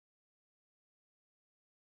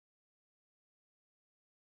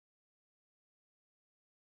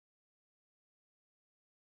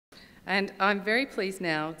And I'm very pleased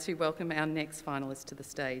now to welcome our next finalist to the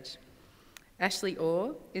stage. Ashley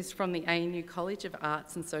Orr is from the ANU College of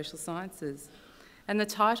Arts and Social Sciences, and the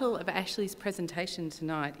title of Ashley's presentation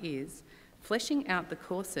tonight is Fleshing Out the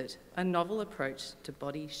Corset, a Novel Approach to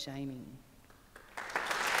Body Shaming.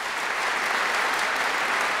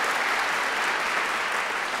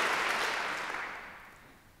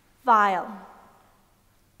 Vile,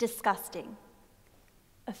 disgusting,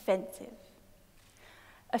 offensive.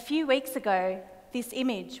 A few weeks ago, this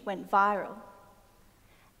image went viral.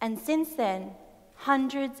 And since then,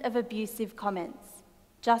 hundreds of abusive comments,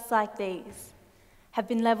 just like these, have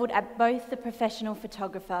been levelled at both the professional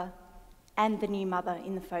photographer and the new mother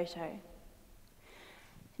in the photo.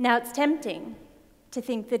 Now, it's tempting to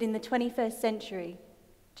think that in the 21st century,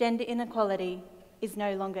 gender inequality is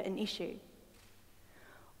no longer an issue,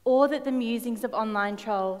 or that the musings of online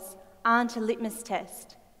trolls aren't a litmus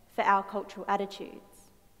test for our cultural attitudes.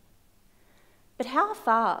 But how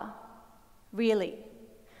far, really,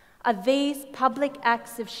 are these public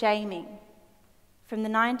acts of shaming from the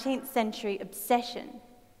 19th century obsession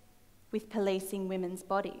with policing women's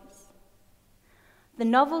bodies? The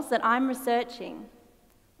novels that I'm researching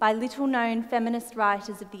by little-known feminist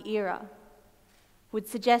writers of the era would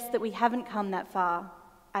suggest that we haven't come that far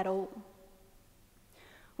at all.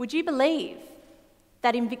 Would you believe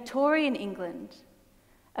that in Victorian England,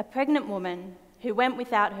 a pregnant woman who went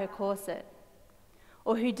without her corset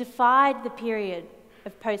or who defied the period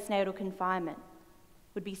of postnatal confinement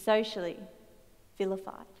would be socially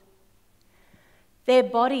vilified? Their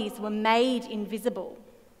bodies were made invisible,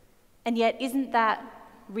 and yet isn't that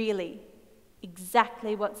really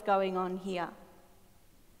exactly what's going on here?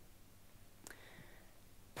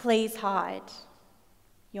 Please hide.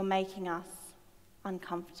 You're making us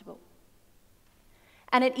uncomfortable.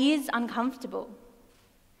 And it is uncomfortable.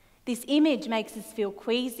 This image makes us feel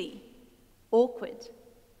queasy, awkward,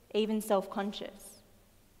 even self-conscious.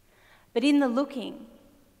 But in the looking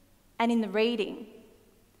and in the reading,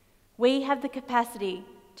 we have the capacity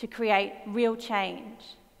to create real change.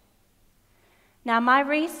 Now, my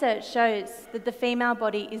research shows that the female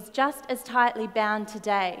body is just as tightly bound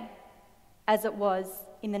today as it was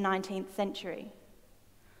in the 19th century.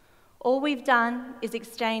 All we've done is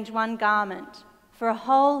exchange one garment for a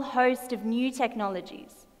whole host of new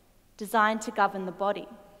technologies designed to govern the body.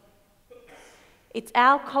 It's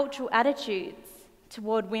our cultural attitudes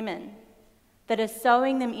toward women that are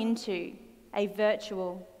sewing them into a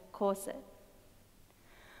virtual corset.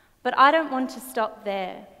 But I don't want to stop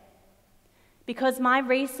there, because my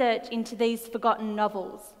research into these forgotten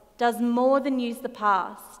novels does more than use the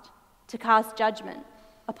past to cast judgment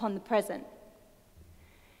upon the present.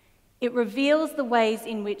 It reveals the ways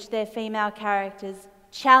in which their female characters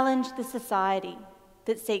challenge the society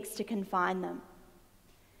that seeks to confine them.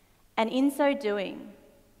 And in so doing,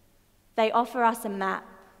 they offer us a map,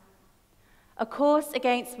 a course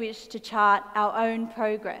against which to chart our own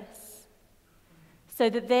progress, so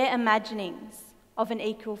that their imaginings of an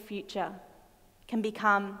equal future can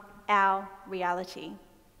become our reality.